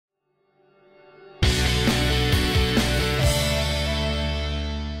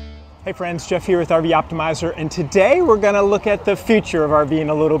Hey friends, Jeff here with RV Optimizer, and today we're going to look at the future of RVing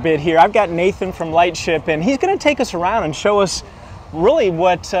a little bit here. I've got Nathan from Lightship, and he's going to take us around and show us really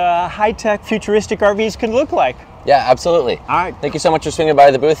what high-tech futuristic RVs can look like. Yeah, absolutely. All right. Thank you so much for swinging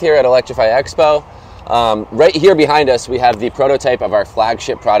by the booth here at Electrify Expo. Right here behind us, we have the prototype of our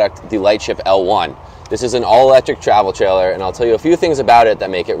flagship product, the Lightship L1. This is an all-electric travel trailer, and I'll tell you a few things about it that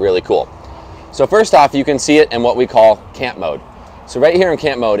make it really cool. So first off, you can see it in what we call camp mode. So right here in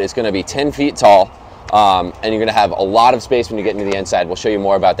camp mode, it's going to be 10 feet tall, and you're going to have a lot of space when you get into the inside. We'll show you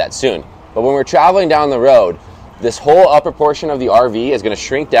more about that soon. But when we're traveling down the road, this whole upper portion of the RV is going to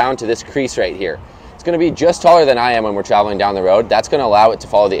shrink down to this crease right here. It's going to be just taller than I am when we're traveling down the road. That's going to allow it to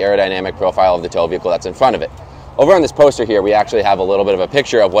follow the aerodynamic profile of the tow vehicle that's in front of it. Over on this poster here, we actually have a little bit of a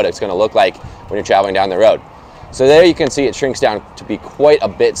picture of what it's going to look like when you're traveling down the road. So there you can see it shrinks down to be quite a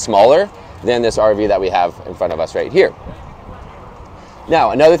bit smaller than this RV that we have in front of us right here.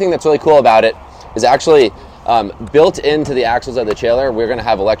 Now, another thing that's really cool about it is actually built into the axles of the trailer, we're going to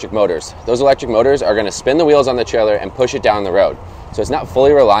have electric motors. Those electric motors are going to spin the wheels on the trailer and push it down the road. So it's not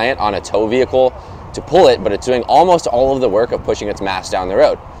fully reliant on a tow vehicle to pull it, but it's doing almost all of the work of pushing its mass down the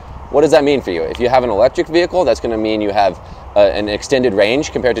road. What does that mean for you? If you have an electric vehicle, that's going to mean you have an extended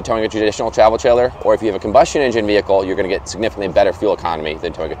range compared to towing a traditional travel trailer, or if you have a combustion engine vehicle, you're going to get significantly better fuel economy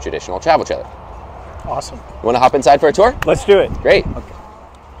than towing a traditional travel trailer. Awesome. You want to hop inside for a tour? Let's do it. Great. Okay.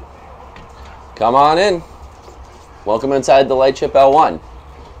 Come on in. Welcome inside the Lightship L1.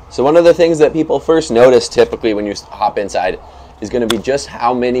 So one of the things that people first notice typically when you hop inside is going to be just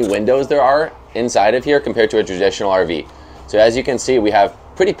how many windows there are inside of here compared to a traditional RV. So as you can see, we have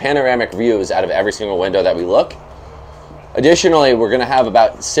pretty panoramic views out of every single window that we look. Additionally, we're going to have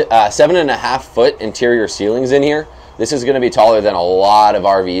about 7.5 foot interior ceilings in here. This is going to be taller than a lot of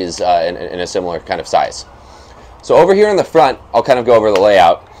RVs in a similar kind of size. So over here in the front, I'll kind of go over the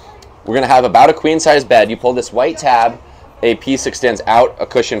layout. We're going to have about a queen size bed. You pull this white tab, a piece extends out, a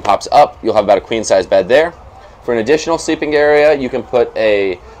cushion pops up. You'll have about a queen size bed there. For an additional sleeping area, you can push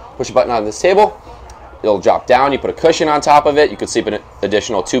a button on this table. It'll drop down. You put a cushion on top of it. You could sleep an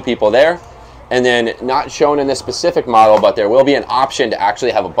additional 2 people there. And then, not shown in this specific model, but there will be an option to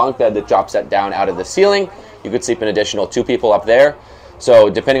actually have a bunk bed that drops that down out of the ceiling. You could sleep an additional 2 people up there. So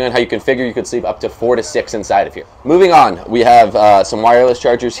depending on how you configure, you could sleep up to 4 to 6 inside of here. Moving on, we have some wireless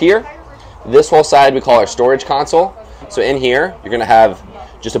chargers here. This whole side we call our storage console. So in here, you're going to have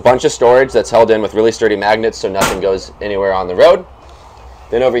just a bunch of storage that's held in with really sturdy magnets so nothing goes anywhere on the road.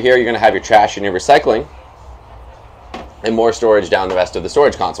 Then over here, you're going to have your trash and your recycling, and more storage down the rest of the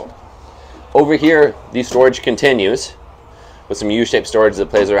storage console. Over here, the storage continues with some U-shaped storage that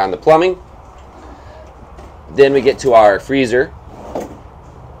plays around the plumbing. Then we get to our freezer.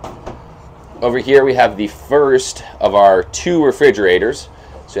 Over here we have the first of our 2 refrigerators.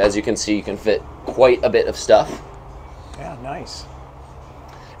 So as you can see, you can fit quite a bit of stuff. Yeah, nice.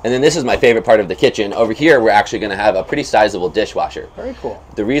 And then this is my favorite part of the kitchen. Over here, we're actually going to have a pretty sizable dishwasher. Very cool.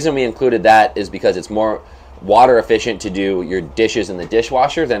 The reason we included that is because it's more water efficient to do your dishes in the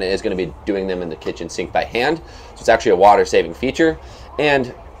dishwasher than it is going to be doing them in the kitchen sink by hand. So it's actually a water saving feature,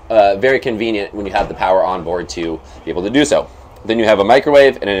 and very convenient when you have the power on board to be able to do so. Then you have a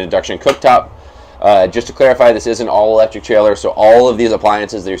microwave and an induction cooktop. Just to clarify, this is an all-electric trailer, so all of these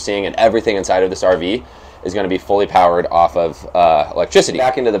appliances that you're seeing and everything inside of this RV is going to be fully powered off of electricity.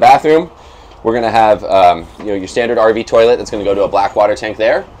 Back into the bathroom, we're going to have your standard RV toilet that's going to go to a black water tank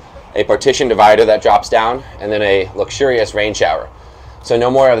there, a partition divider that drops down, and then a luxurious rain shower. So no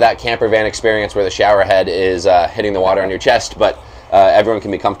more of that camper van experience where the shower head is hitting the water on your chest, but everyone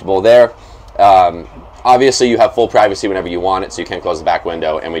can be comfortable there. Obviously, you have full privacy whenever you want it, so you can close the back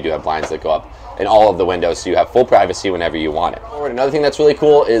window, and we do have blinds that go up in all of the windows, so you have full privacy whenever you want it. Another thing that's really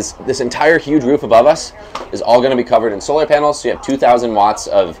cool is this entire huge roof above us is all going to be covered in solar panels, so you have 2,000 watts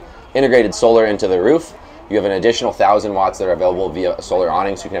of integrated solar into the roof. You have an additional 1,000 watts that are available via a solar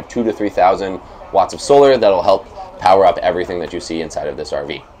awning, so you can have 2,000 to 3,000 watts of solar that'll help power up everything that you see inside of this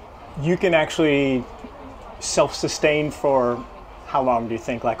RV. You can actually self-sustain for how long do you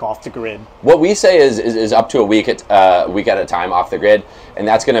think, like off the grid? What we say is up to a week at a time off the grid, and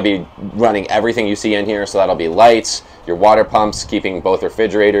that's going to be running everything you see in here. So that'll be lights, your water pumps, keeping both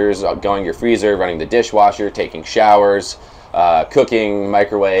refrigerators going, your freezer, running the dishwasher, taking showers, cooking,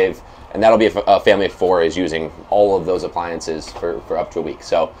 microwave, and that'll be a family of 4 is using all of those appliances for up to a week.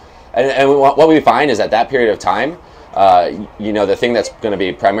 So, and what we find is at that period of time, the thing that's going to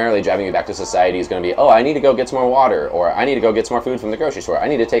be primarily driving you back to society is going to be, oh, I need to go get some more water, or I need to go get some more food from the grocery store. I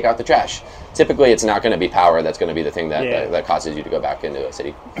need to take out the trash. Typically, it's not going to be power that's going to be the thing that causes you to go back into a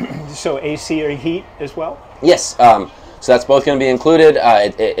city. So AC or heat as well? Yes. So that's both going to be included.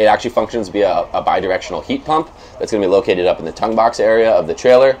 It actually functions via a bidirectional heat pump that's going to be located up in the tongue box area of the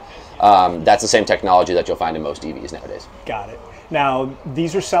trailer. That's the same technology that you'll find in most EVs nowadays. Got it. Now,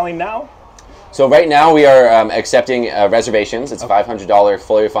 these are selling now? So right now we are accepting reservations. It's a $500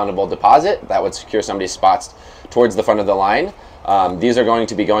 fully refundable deposit that would secure somebody's spots towards the front of the line. These are going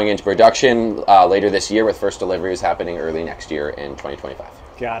to be going into production later this year, with first deliveries happening early next year in 2025.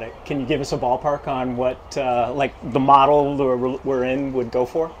 Got it. Can you give us a ballpark on what like the model we're in would go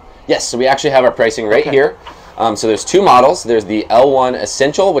for? Yes, so we actually have our pricing right here. So there's two models. There's the L1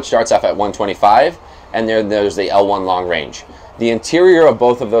 Essential, which starts off at $125, and then there's the L1 Long Range. The interior of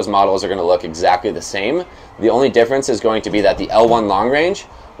both of those models are going to look exactly the same. The only difference is going to be that the L1 Long Range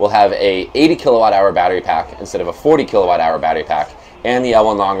will have a 80 kilowatt hour battery pack instead of a 40 kilowatt hour battery pack, and the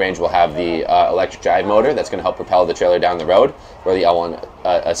L1 Long Range will have the electric drive motor that's going to help propel the trailer down the road, where the L1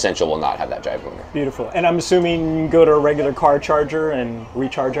 Essential will not have that drive motor. Beautiful. And I'm assuming you can go to a regular car charger and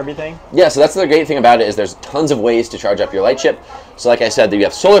recharge everything? Yeah, so that's the great thing about it, is there's tons of ways to charge up your Lightship. So like I said, you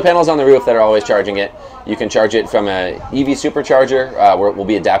have solar panels on the roof that are always charging it. You can charge it from an EV supercharger, where we'll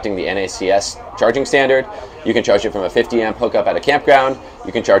be adapting the NACS charging standard. You can charge it from a 50 amp hookup at a campground.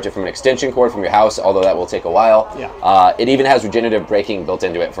 You can charge it from an extension cord from your house, although that will take a while. Yeah. It even has regenerative braking built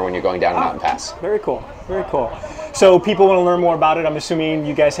into it for when you're going down a mountain pass. Very cool. Very cool. So people want to learn more about it. I'm assuming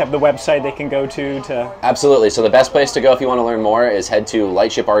you guys have the website they can go to. Absolutely. So the best place to go if you want to learn more is head to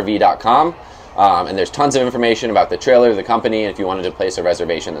lightshiprv.com. And there's tons of information about the trailer, the company, and if you wanted to place a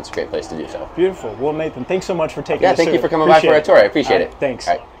reservation, that's a great place to do so. Beautiful. Well, Nathan, thanks so much for taking us through. Yeah, thank you for coming by for a tour. I appreciate it. Thanks.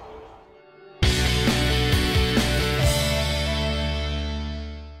 All right.